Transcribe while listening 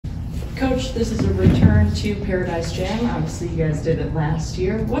Coach, this is a return to Paradise Jam. Obviously, you guys did it last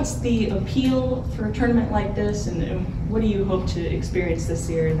year. What's the appeal for a tournament like this, and what do you hope to experience this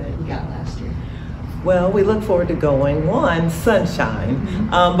year that you got last year? Well, we look forward to going. One, sunshine.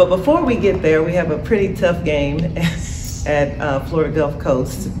 But before we get there, we have a pretty tough game at Florida Gulf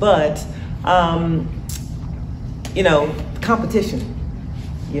Coast. But, you know, competition.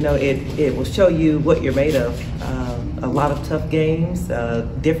 You know, it will show you what you're made of. A lot of tough games,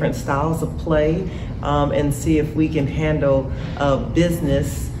 different styles of play, and see if we can handle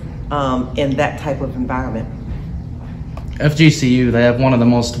business in that type of environment. FGCU, they have one of the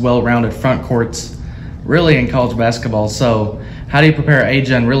most well-rounded front courts really in college basketball. So how do you prepare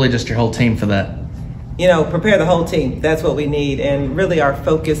Aja and really just your whole team for that? You know, prepare the whole team. That's what we need. And really our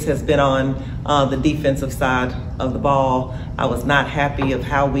focus has been on the defensive side of the ball. I was not happy of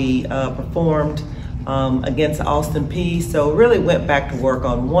how we performed against Austin Peay. So really went back to work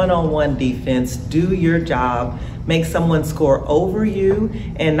on one-on-one defense, do your job, make someone score over you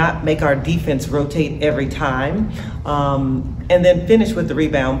and not make our defense rotate every time, and then finish with the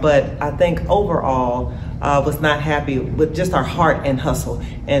rebound. But I think overall was not happy with just our heart and hustle.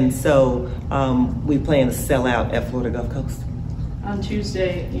 And so we plan to sell out at Florida Gulf Coast. On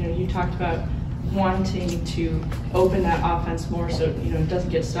Tuesday, you know, you talked about wanting to open that offense more so, you know, it doesn't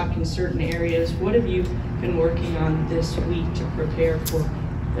get stuck in certain areas. What have you been working on this week to prepare for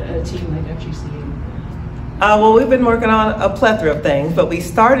a team like FGCU? Well, we've been working on a plethora of things, but we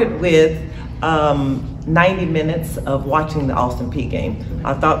started with 90 minutes of watching the Austin Peay game.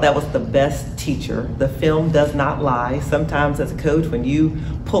 I thought that was the best teacher. The film does not lie. Sometimes as a coach, when you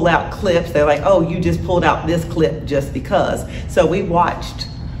pull out clips, they're like, oh, you just pulled out this clip just because. So we watched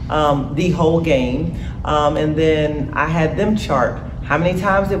the whole game, and then I had them chart how many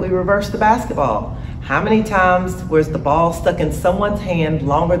times did we reverse the basketball, how many times was the ball stuck in someone's hand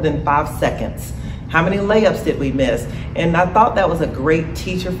longer than 5 seconds, how many layups did we miss. And I thought that was a great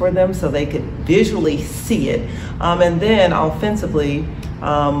teacher for them so they could visually see it. And then offensively,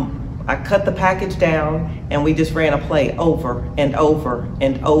 I cut the package down and we just ran a play over and over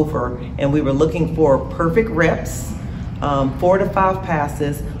and over, and we were looking for perfect reps, 4 to 5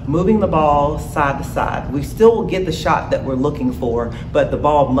 passes, moving the ball side to side. We still will get the shot that we're looking for, but the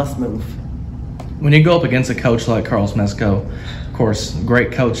ball must move. When you go up against a coach like Carlos Mesco, of course,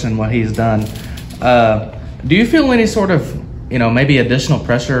 great coach and what he's done, do you feel any sort of, you know, maybe additional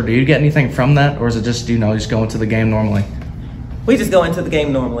pressure? Do you get anything from that, or is it just, you know, just go into the game normally? We just go into the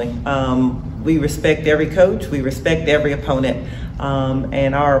game normally. We respect every coach, we respect every opponent,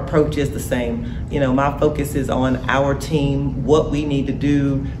 and our approach is the same. You know, my focus is on our team, what we need to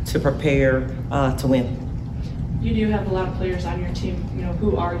do to prepare to win. You do have a lot of players on your team, you know,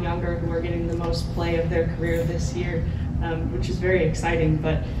 who are younger, who are getting the most play of their career this year, which is very exciting.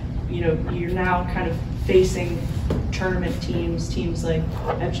 But you know, you're now kind of facing tournament teams like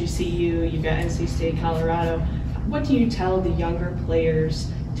FGCU, you've got NC State, Colorado. What do you tell the younger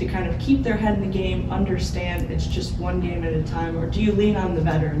players to kind of keep their head in the game, understand it's just one game at a time, or do you lean on the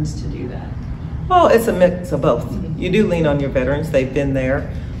veterans to do that? Well, it's a mix of both. You do lean on your veterans, they've been there.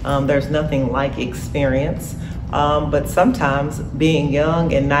 There's nothing like experience, but sometimes being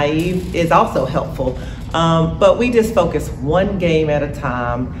young and naive is also helpful. But we just focus one game at a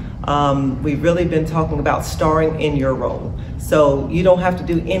time. We've really been talking about starring in your role. So you don't have to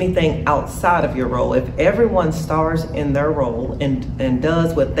do anything outside of your role. If everyone stars in their role and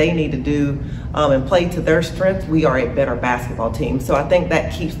does what they need to do and play to their strength, we are a better basketball team. So I think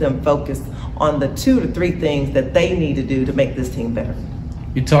that keeps them focused on the 2 to 3 things that they need to do to make this team better.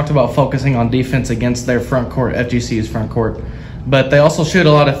 You talked about focusing on defense against their front court, FGCU's front court, but they also shoot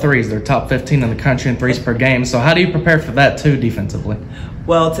a lot of threes. They're top 15 in the country in threes per game. So how do you prepare for that too defensively?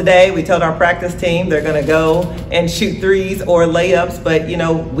 Well, today we told our practice team they're going to go and shoot threes or layups, but you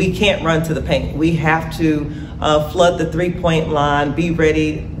know, we can't run to the paint. We have to flood the 3-point line, be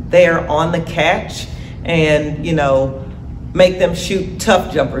ready there on the catch, and you know, make them shoot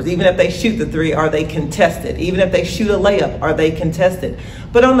tough jumpers. Even if they shoot the 3, are they contested? Even if they shoot a layup, are they contested?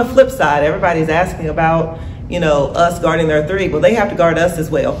 But on the flip side, everybody's asking about, you know, us guarding their 3. Well, they have to guard us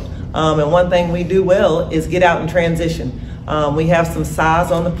as well. And one thing we do well is get out in transition. We have some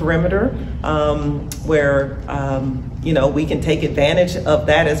size on the perimeter where, you know, we can take advantage of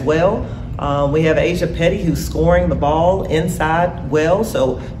that as well. We have Aja Petty who's scoring the ball inside well,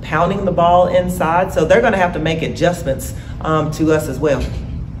 so pounding the ball inside. So they're going to have to make adjustments to us as well.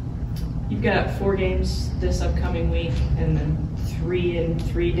 You've got 4 games this upcoming week and then 3 in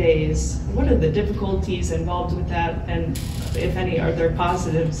 3 days. What are the difficulties involved with that, and if any, are there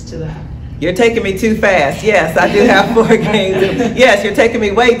positives to that? You're taking me too fast. Yes, I do have 4 games. Yes, you're taking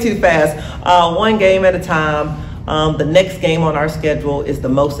me way too fast. 1 game at a time. The next game on our schedule is the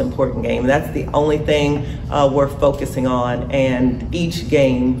most important game. That's the only thing we're focusing on, and each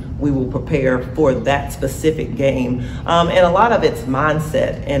game we will prepare for that specific game. And a lot of it's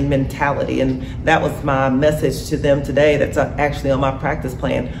mindset and mentality, and that was my message to them today. That's actually on my practice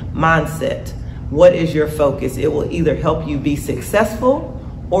plan. Mindset. What is your focus? It will either help you be successful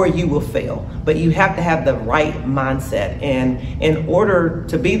or you will fail. But you have to have the right mindset. And in order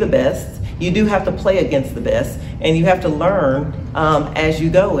to be the best, you do have to play against the best, and you have to learn as you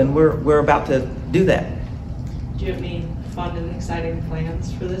go, and we're about to do that. Do you have any fun and exciting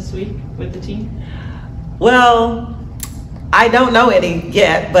plans for this week with the team? Well, I don't know any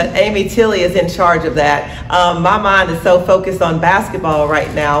yet, but Amy Tilley is in charge of that. My mind is so focused on basketball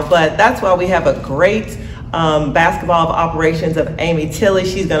right now, but that's why we have a great basketball operations of Amy Tilley.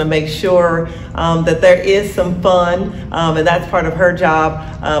 She's going to make sure that there is some fun, and that's part of her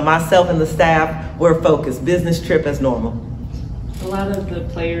job. Myself and the staff, we're focused. Business trip as normal. A lot of the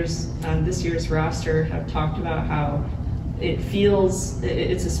players on this year's roster have talked about how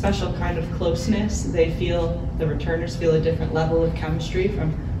it's a special kind of closeness. They feel, the returners feel a different level of chemistry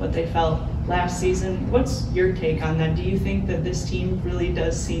from what they felt last season. What's your take on that? Do you think that this team really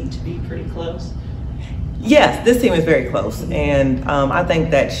does seem to be pretty close? Yes, this team is very close, and I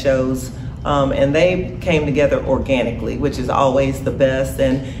think that shows. And they came together organically, which is always the best.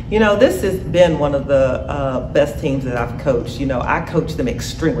 And, you know, this has been one of the best teams that I've coached. You know, I coach them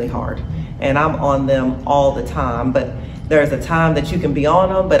extremely hard, and I'm on them all the time. But there's a time that you can be on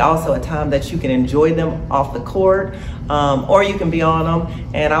them, but also a time that you can enjoy them off the court, or you can be on them.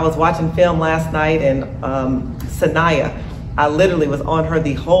 And I was watching film last night, and Sanaya, I literally was on her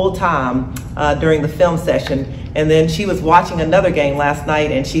the whole time during the film session. And then she was watching another game last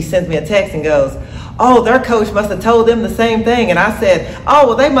night, and she sends me a text and goes, "Oh, their coach must have told them the same thing." And I said, "Oh,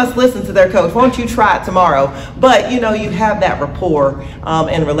 well, they must listen to their coach. Won't you try it tomorrow?" But, you know, you have that rapport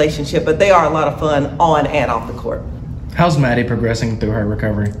and relationship, but they are a lot of fun on and off the court. How's Maddie progressing through her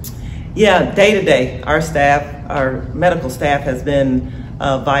recovery? Yeah, day to day, our staff, our medical staff has been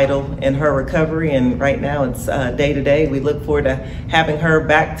vital in her recovery, and right now it's day to day. We look forward to having her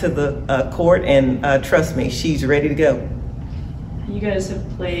back to the court, and trust me, she's ready to go. You guys have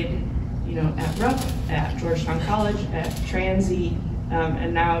played, you know, at Rupp, at Georgetown College, at Transy,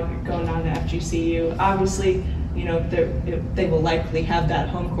 and now you're going on to FGCU. Obviously, you know, they will likely have that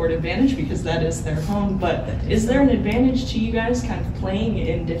home court advantage because that is their home, but is there an advantage to you guys kind of playing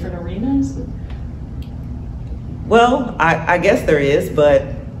in different arenas? Well, I guess there is, but,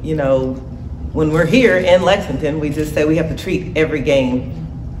 you know, when we're here in Lexington, we just say we have to treat every game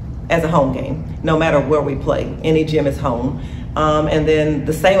as a home game, no matter where we play. Any gym is home. And then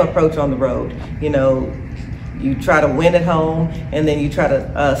the same approach on the road. You know, you try to win at home, and then you try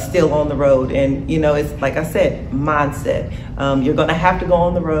to steal on the road. And, you know, it's like I said, mindset. You're going to have to go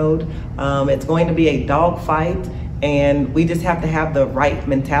on the road. It's going to be a dogfight. And we just have to have the right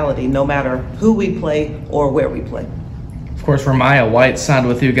mentality, no matter who we play or where we play. Of course, Ramaya White signed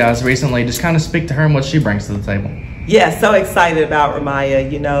with you guys recently. Just kind of speak to her and what she brings to the table. Yeah, so excited about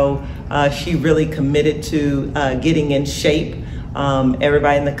Ramaya. You know, she really committed to getting in shape.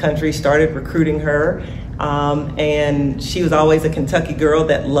 Everybody in the country started recruiting her. And she was always a Kentucky girl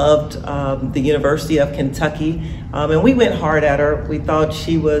that loved the University of Kentucky. And we went hard at her. We thought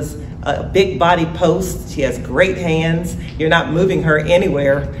she was a big body post. She has great hands. You're not moving her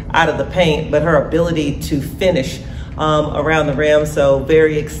anywhere out of the paint, but her ability to finish around the rim. So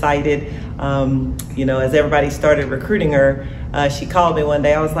very excited. You know, as everybody started recruiting her, she called me one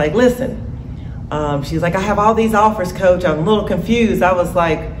day. I was like, "Listen," she's like, "I have all these offers, coach. I'm a little confused." I was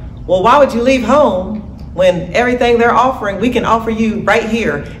like, "Well, why would you leave home when everything they're offering, we can offer you right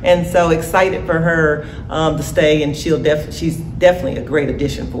here?" And so excited for her to stay, and she's definitely a great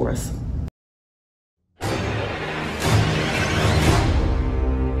addition for us.